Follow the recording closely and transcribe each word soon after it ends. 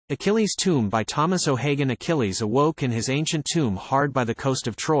Achilles' Tomb by Thomas OHagan. Achilles awoke in his ancient tomb hard by the coast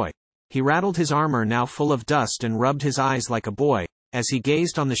of Troy. He rattled his armor now full of dust and rubbed his eyes like a boy, as he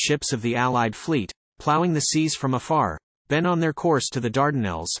gazed on the ships of the allied fleet, ploughing the seas from afar, bent on their course to the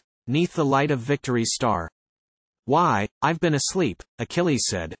Dardanelles, neath the light of victory's star. "Why, I've been asleep," Achilles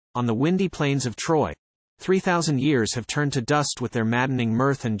said, "on the windy plains of Troy. 3,000 years have turned to dust with their maddening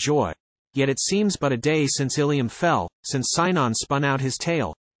mirth and joy. Yet it seems but a day since Ilium fell, since Sinon spun out his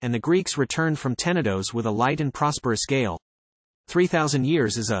tale, and the Greeks returned from Tenedos with a light and prosperous gale. 3,000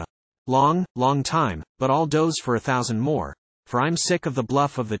 years is a long, long time, but I'll doze for 1,000 more, for I'm sick of the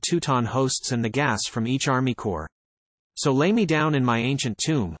bluff of the Teuton hosts and the gas from each army corps. So lay me down in my ancient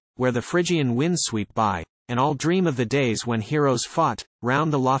tomb, where the Phrygian winds sweep by, and I'll dream of the days when heroes fought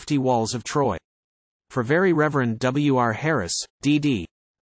round the lofty walls of Troy." For Very Reverend W. R. Harris, D.D.